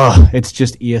it's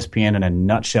just ESPN in a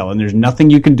nutshell, and there's nothing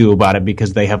you can do about it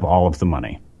because they have all of the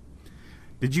money.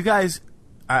 Did you guys,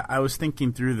 I was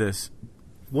thinking through this,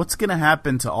 what's going to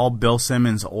happen to all Bill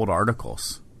Simmons' old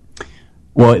articles?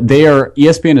 Well,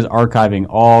 ESPN is archiving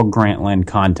all Grantland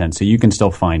content, so you can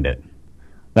still find it.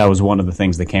 That was one of the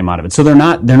things that came out of it. So they're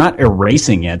not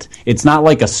erasing it. It's not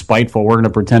like a spiteful, we're going to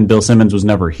pretend Bill Simmons was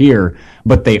never here,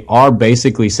 but they are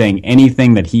basically saying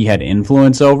anything that he had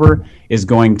influence over is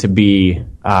going to be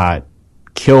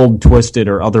killed, twisted,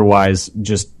 or otherwise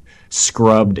just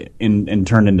scrubbed and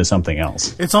turned into something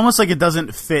else. It's almost like it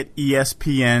doesn't fit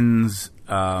ESPN's,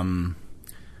 I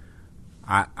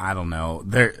don't know,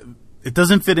 it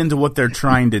doesn't fit into what they're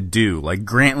trying to do. Like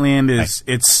Grantland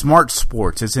it's smart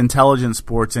sports, it's intelligent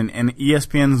sports, and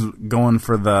ESPN's going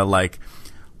for the like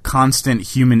constant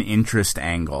human interest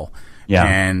angle. Yeah.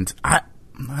 And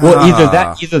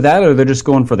either that or they're just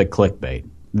going for the clickbait.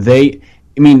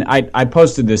 I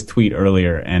posted this tweet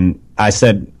earlier and I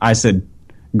said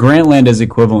Grantland is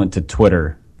equivalent to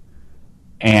Twitter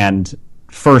and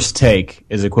First Take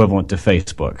is equivalent to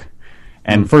Facebook.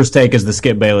 And First Take is the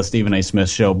Skip Bayless, Stephen A. Smith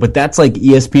show. But that's like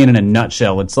ESPN in a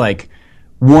nutshell. It's like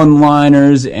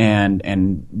one-liners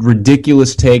and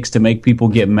ridiculous takes to make people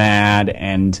get mad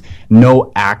and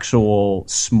no actual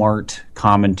smart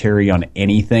commentary on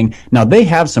anything. Now, they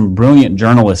have some brilliant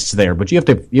journalists there, but you have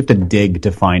to dig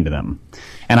to find them.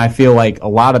 And I feel like a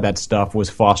lot of that stuff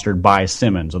was fostered by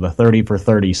Simmons, or the 30 for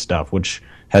 30 stuff, which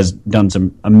has done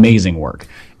some amazing work,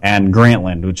 and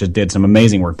Grantland, which did some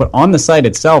amazing work. But on the site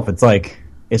itself,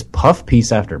 it's puff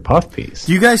piece after puff piece.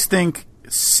 Do you guys think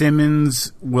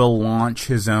Simmons will launch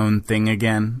his own thing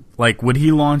again? Like, would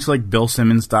he launch like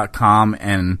BillSimmons.com?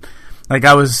 And like,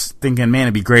 I was thinking, man,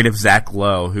 it'd be great if Zach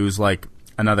Lowe, who's like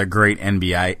another great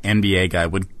NBA guy,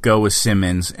 would go with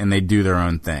Simmons and they do their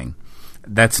own thing.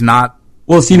 That's not.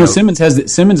 Well, so,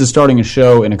 Simmons is starting a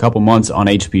show in a couple months on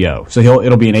HBO, so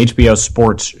it'll be an HBO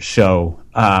sports show,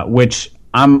 which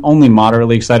I'm only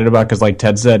moderately excited about because, like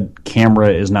Ted said,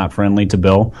 camera is not friendly to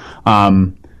Bill.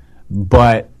 But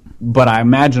I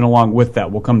imagine along with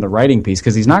that will come the writing piece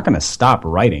because he's not going to stop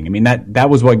writing. I mean, that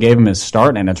was what gave him his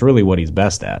start, and that's really what he's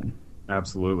best at.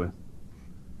 Absolutely.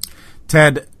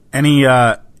 Ted, any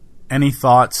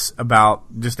thoughts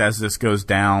about just as this goes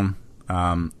down?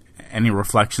 Any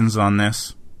reflections on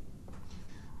this?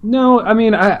 No, I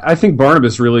mean, I think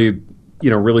Barnabas really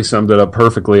summed it up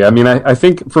perfectly. I mean, I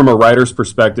think from a writer's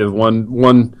perspective,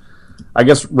 one I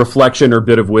guess reflection or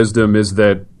bit of wisdom is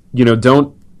that,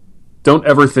 don't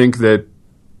ever think that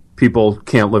people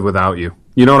can't live without you.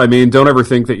 You know what I mean? Don't ever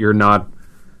think that you're not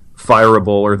fireable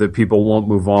or that people won't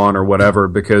move on or whatever,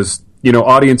 because,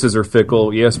 audiences are fickle.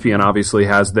 ESPN obviously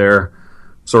has their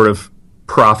sort of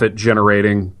profit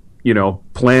generating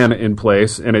plan in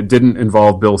place, and it didn't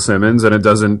involve Bill Simmons, and it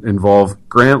doesn't involve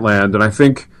Grantland. And I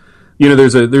think,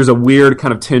 there's a weird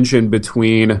kind of tension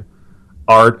between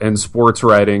art and sports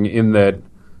writing in that,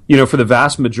 for the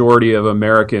vast majority of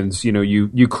Americans,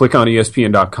 you click on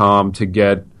ESPN.com to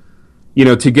get,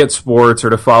 to get sports or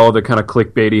to follow the kind of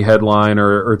clickbaity headline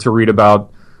or to read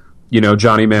about,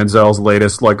 Johnny Manziel's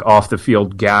latest like off the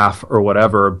field gaffe or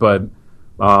whatever. But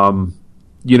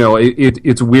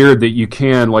it's weird that you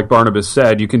can, like Barnabas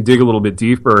said, you can dig a little bit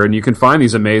deeper and you can find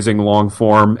these amazing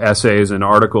long-form essays and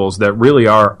articles that really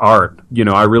are art.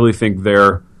 I really think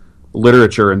they're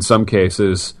literature in some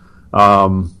cases.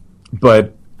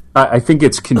 But I think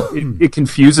it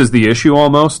confuses the issue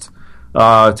almost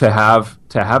to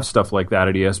have stuff like that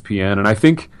at ESPN. And I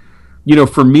think,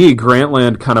 for me,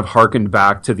 Grantland kind of harkened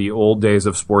back to the old days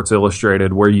of Sports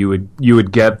Illustrated where you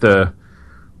would get the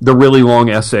really long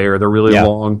essay or the really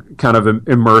long kind of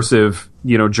immersive,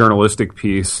 journalistic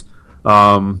piece.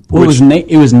 It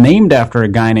was named after a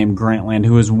guy named Grantland,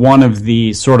 who was one of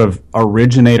the sort of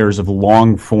originators of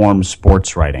long form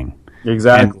sports writing.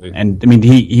 Exactly. And I mean,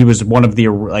 he was one of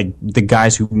the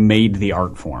guys who made the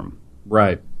art form.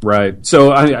 Right.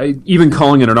 So I even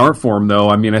calling it an art form, though,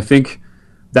 I mean, I think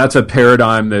that's a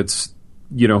paradigm that's,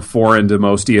 foreign to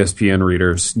most ESPN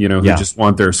readers, who just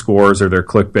want their scores or their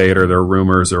clickbait or their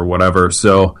rumors or whatever.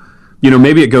 So,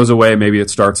 maybe it goes away, maybe it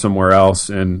starts somewhere else.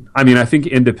 And I mean, I think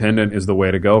independent is the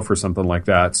way to go for something like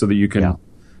that, so that you can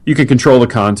control the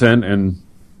content and,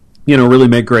 really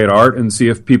make great art and see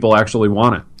if people actually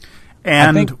want it.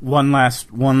 And one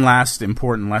last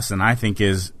important lesson, I think,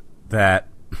 is that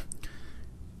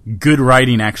good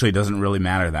writing actually doesn't really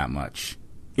matter that much.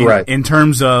 In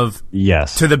terms of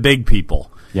to the big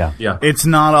people. Yeah. It's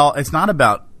not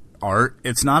about art.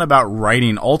 It's not about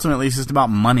writing. Ultimately, it's just about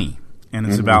money, and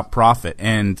it's about profit.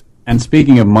 And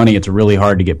speaking of money, it's really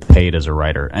hard to get paid as a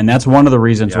writer. And that's one of the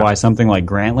reasons why something like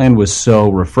Grantland was so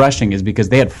refreshing, is because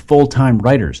they had full-time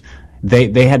writers.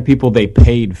 They had people they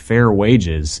paid fair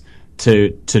wages to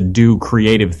do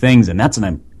creative things, and that's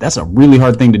a really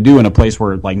hard thing to do in a place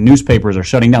where like newspapers are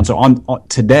shutting down. So on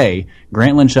today,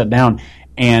 Grantland shut down,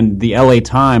 and the LA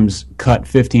Times cut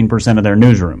 15% of their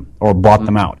newsroom or bought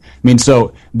them out. I mean,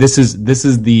 so this is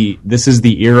the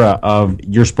era of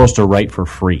you're supposed to write for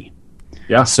free.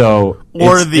 Yeah. So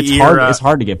it's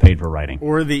hard to get paid for writing.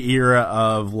 Or the era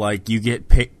of like you get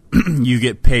paid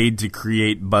to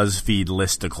create BuzzFeed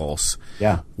listicles.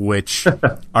 Yeah. Which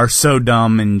are so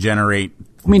dumb and generate.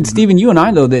 I mean, Stephen, you and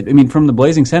I, though, from the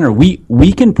Blazing Center, we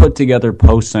can put together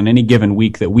posts on any given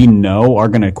week that we know are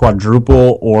going to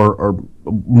quadruple or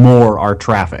more our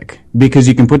traffic, because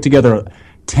you can put together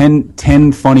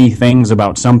 10 funny things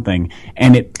about something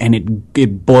and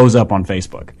it blows up on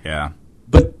Facebook. Yeah.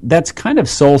 But that's kind of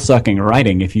soul-sucking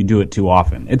writing if you do it too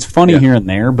often. It's funny here and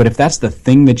there, but if that's the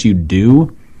thing that you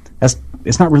do,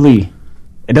 it's not really.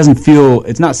 It doesn't feel.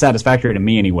 It's not satisfactory to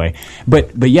me anyway.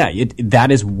 But yeah,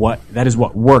 that is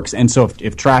what works. And so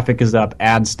if traffic is up,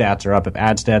 ad stats are up. If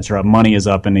ad stats are up, money is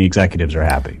up, and the executives are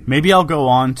happy. Maybe I'll go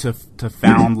on to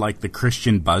found like the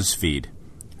Christian BuzzFeed.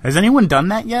 Has anyone done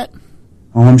that yet?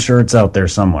 Oh, I'm sure it's out there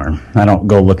somewhere. I don't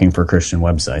go looking for Christian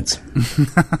websites.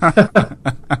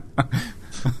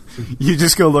 You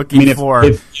just go looking for.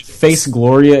 If Face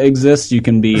Gloria exists, you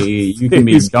can be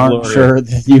darn sure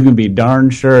that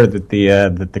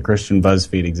the Christian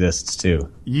BuzzFeed exists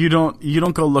too. You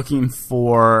don't go looking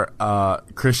for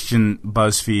Christian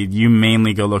BuzzFeed. You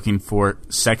mainly go looking for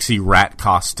sexy rat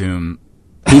costume.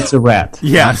 Pizza rat.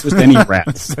 Yeah. Not just any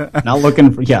rats. Not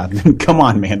looking for. Yeah, come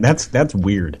on, man. That's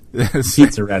weird.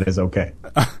 Pizza rat is okay.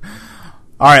 All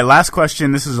right, last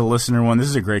question. This is a listener one. This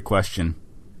is a great question.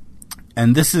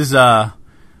 And this is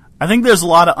I think there's a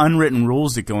lot of unwritten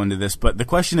rules that go into this, but the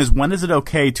question is, when is it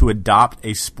okay to adopt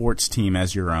a sports team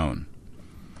as your own?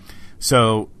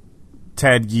 So,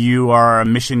 Ted, you are a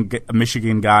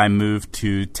Michigan guy, moved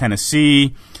to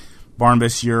Tennessee.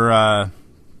 Barnabas, you're a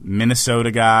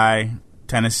Minnesota guy.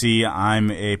 Tennessee,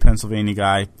 I'm a Pennsylvania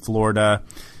guy. Florida.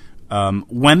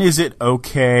 When is it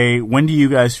okay? When do you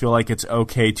guys feel like it's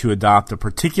okay to adopt a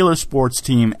particular sports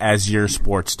team as your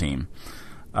sports team?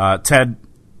 Ted,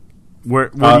 where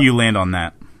do you land on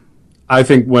that? I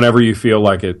think whenever you feel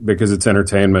like it, because it's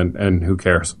entertainment, and who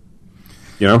cares?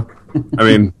 You know? I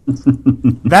mean,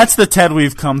 that's the Ted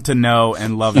we've come to know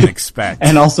and love and expect,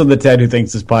 and also the Ted who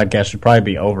thinks this podcast should probably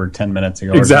be over 10 minutes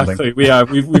ago. Exactly. Yeah,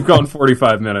 we've gone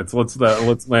 45 minutes. Let's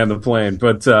land the plane.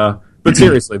 But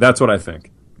seriously, that's what I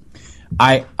think.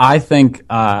 I think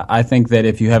that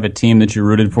if you have a team that you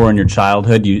rooted for in your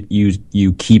childhood,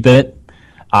 you keep it.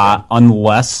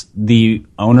 Unless the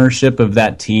ownership of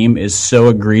that team is so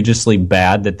egregiously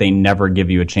bad that they never give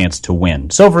you a chance to win.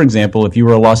 So, for example, if you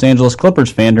were a Los Angeles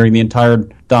Clippers fan during the entire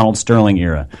Donald Sterling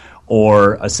era,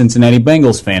 or a Cincinnati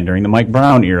Bengals fan during the Mike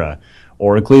Brown era,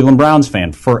 or a Cleveland Browns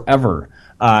fan forever,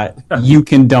 you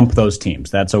can dump those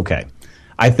teams. That's okay.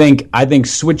 I think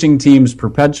switching teams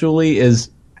perpetually is...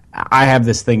 I have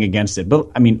this thing against it. But,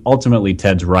 I mean, ultimately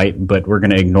Ted's right, but we're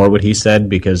going to ignore what he said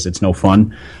because it's no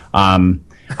fun.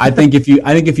 I think if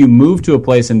you move to a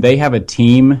place and they have a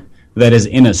team that is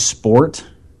in a sport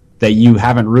that you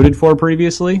haven't rooted for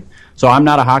previously. So I'm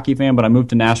not a hockey fan, but I moved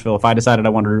to Nashville. If I decided I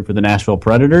wanted to root for the Nashville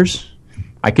Predators,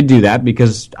 I could do that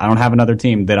because I don't have another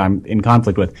team that I'm in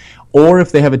conflict with. Or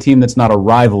if they have a team that's not a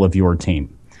rival of your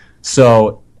team.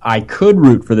 So I could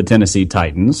root for the Tennessee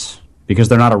Titans because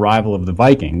they're not a rival of the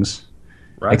Vikings,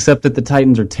 right. Except that the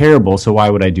Titans are terrible, so why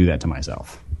would I do that to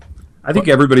myself? I think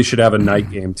everybody should have a night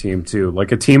game team too,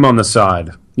 like a team on the side.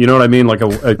 You know what I mean? Like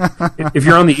if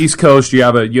you're on the East Coast, you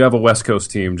have a West Coast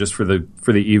team just for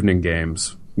the evening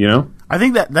games. You know? I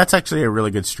think that's actually a really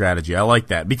good strategy. I like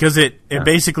that because it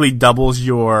basically doubles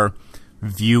your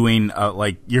viewing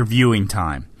your viewing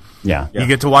time. Yeah. You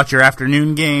get to watch your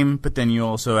afternoon game, but then you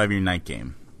also have your night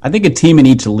game. I think a team in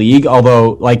each league,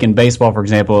 although like in baseball, for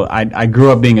example, I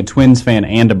grew up being a Twins fan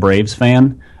and a Braves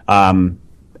fan,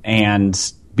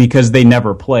 and because they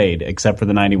never played except for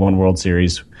the 91 World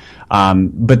Series.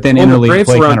 But then interleague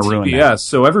play kind of ruined that.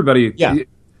 So everybody,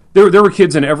 there were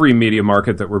kids in every media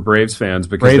market that were Braves fans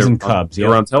because Braves and Cubs, they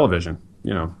were on television,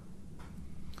 you know.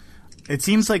 It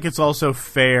seems like it's also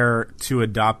fair to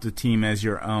adopt a team as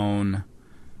your own.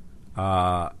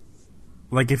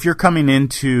 Like if you're coming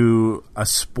into a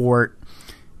sport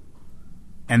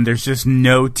and there's just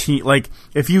no team, like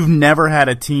if you've never had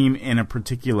a team in a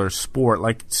particular sport,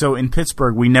 like so in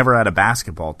Pittsburgh we never had a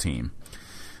basketball team.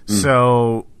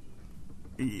 So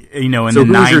you know in the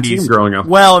 90s, your team growing up?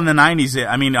 Well, in the 90s,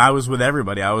 I mean I was with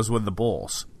everybody. I was with the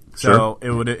Bulls. So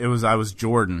sure. I was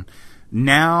Jordan.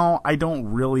 Now I don't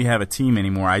really have a team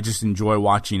anymore. I just enjoy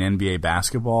watching NBA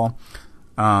basketball.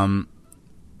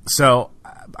 So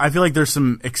I feel like there's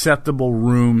some acceptable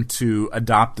room to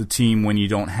adopt a team when you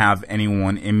don't have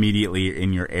anyone immediately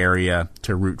in your area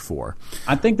to root for.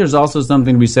 I think there's also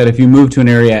something to be said if you move to an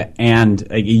area and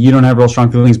you don't have real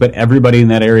strong feelings, but everybody in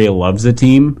that area loves a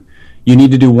team, you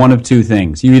need to do one of two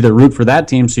things. You either root for that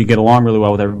team so you get along really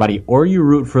well with everybody, or you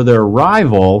root for their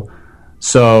rival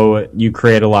so you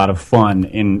create a lot of fun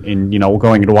in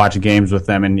going to watch games with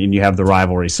them and you have the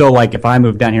rivalry. So like if I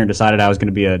moved down here and decided I was going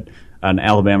to be an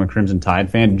Alabama Crimson Tide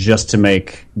fan just to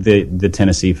make the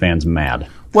Tennessee fans mad.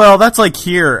 Well, that's like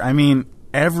here. I mean,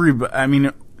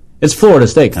 it's Florida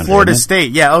State country. Florida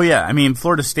State, yeah. Oh, yeah. I mean,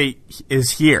 Florida State is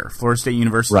here. Florida State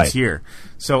University is here.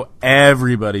 So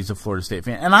everybody's a Florida State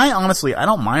fan. And I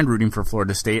don't mind rooting for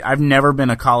Florida State. I've never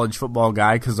been a college football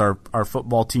guy because our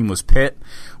football team was Pitt,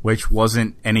 which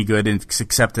wasn't any good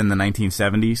except in the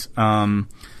 1970s.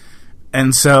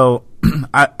 And so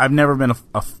I've never been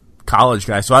a college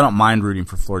guy, so I don't mind rooting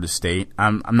for Florida State.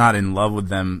 I'm not in love with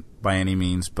them by any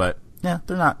means, but yeah,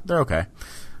 they're okay.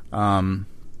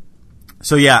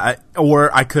 So yeah,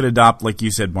 or I could adopt, like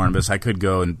you said, Barnabas. I could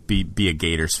go and be a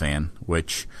Gators fan,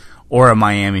 or a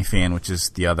Miami fan, which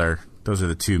is the other. Those are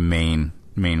the two main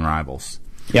rivals.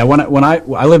 Yeah, when I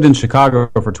lived in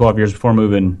Chicago for 12 years before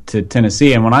moving to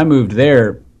Tennessee, and when I moved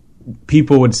there,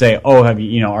 people would say, "Oh,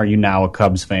 are you now a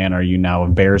Cubs fan? Are you now a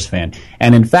Bears fan?"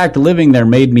 And in fact, living there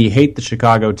made me hate the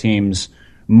Chicago teams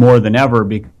more than ever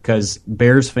because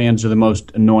Bears fans are the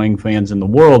most annoying fans in the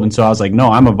world. And so I was like,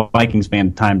 "No, I'm a Vikings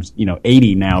fan times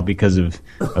 80 now because of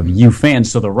you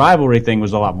fans." So the rivalry thing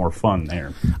was a lot more fun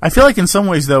there. I feel like in some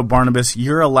ways, though, Barnabas,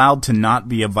 you're allowed to not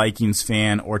be a Vikings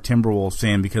fan or Timberwolves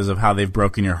fan because of how they've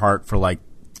broken your heart for like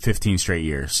 15 straight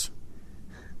years.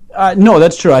 No,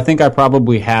 that's true. I think I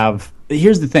probably have.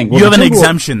 Here's the thing. Well, you have an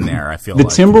exemption there, I feel the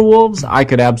like. Timberwolves, I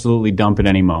could absolutely dump at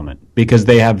any moment because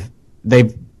they had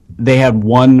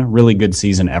one really good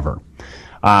season ever.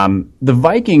 The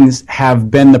Vikings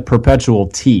have been the perpetual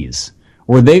tease,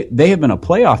 where they have been a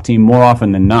playoff team more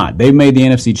often than not. They've made the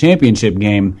NFC Championship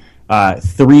game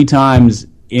 3 times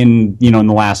in the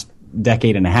last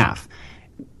decade and a half,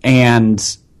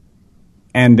 and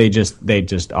they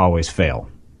just always fail.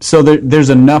 So there's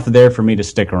enough there for me to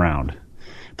stick around.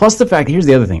 Plus the fact, here's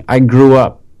the other thing: I grew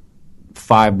up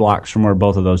 5 blocks from where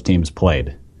both of those teams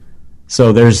played,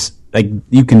 so there's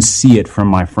you can see it from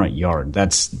my front yard.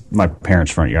 That's my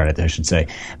parents' front yard, I should say.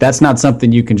 That's not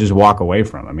something you can just walk away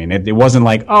from. I mean, it wasn't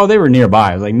like, oh, they were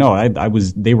nearby. I was like, no,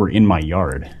 they were in my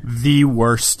yard. The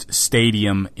worst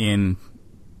stadium in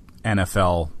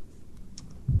NFL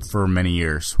for many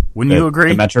years. Wouldn't you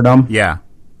agree? The Metrodome? Yeah.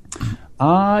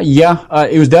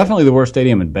 It was definitely the worst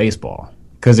stadium in baseball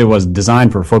because it was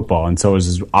designed for football, and so it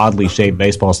was this oddly shaped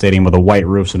baseball stadium with a white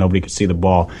roof so nobody could see the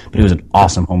ball, but it was an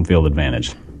awesome home field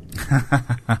advantage.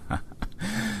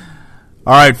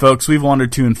 All right, folks, we've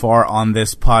wandered too far on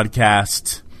this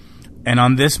podcast, and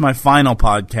on this, my final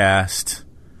podcast,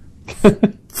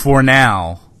 for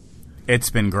now, it's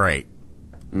been great.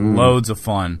 Loads of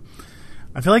fun.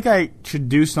 I feel like I should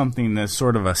do something that's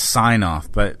sort of a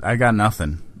sign-off, but I got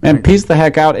nothing. And Peace the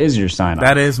Heck Out is your sign-off.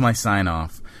 That is my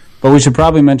sign-off. But we should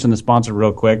probably mention the sponsor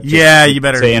real quick. Yeah, you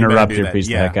better interrupt your Peace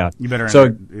the Heck Out. You better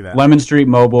do that. Lemon Street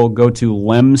Mobile, go to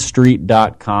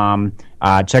lemstreet.com.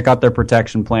 Check out their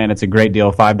protection plan. It's a great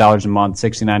deal, $5 a month,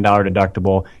 $69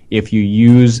 deductible. If you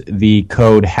use the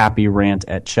code HAPPYRANT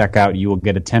at checkout, you will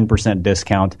get a 10%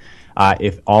 discount.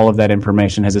 If all of that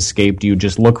information has escaped you,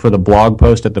 just look for the blog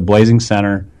post at the Blazing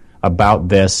Center about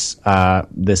this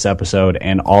episode,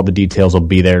 and all the details will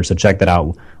be there. So check that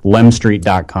out,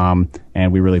 lemstreet.com,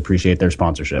 and we really appreciate their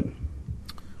sponsorship.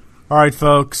 All right,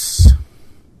 folks,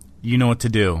 you know what to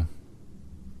do.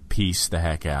 Peace the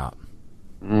heck out.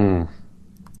 Have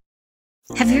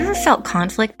you ever felt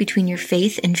conflict between your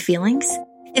faith and feelings?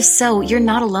 If so, you're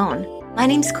not alone. My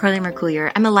name's Carly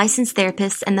Mercoulier. I'm a licensed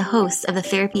therapist and the host of the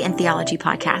Therapy and Theology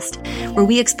podcast, where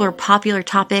we explore popular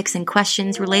topics and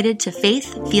questions related to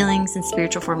faith, feelings, and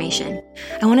spiritual formation.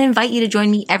 I want to invite you to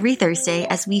join me every Thursday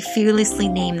as we fearlessly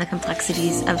name the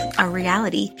complexities of our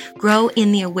reality, grow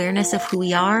in the awareness of who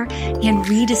we are, and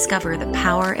rediscover the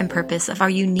power and purpose of our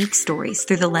unique stories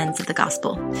through the lens of the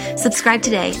gospel. Subscribe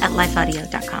today at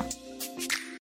lifeaudio.com.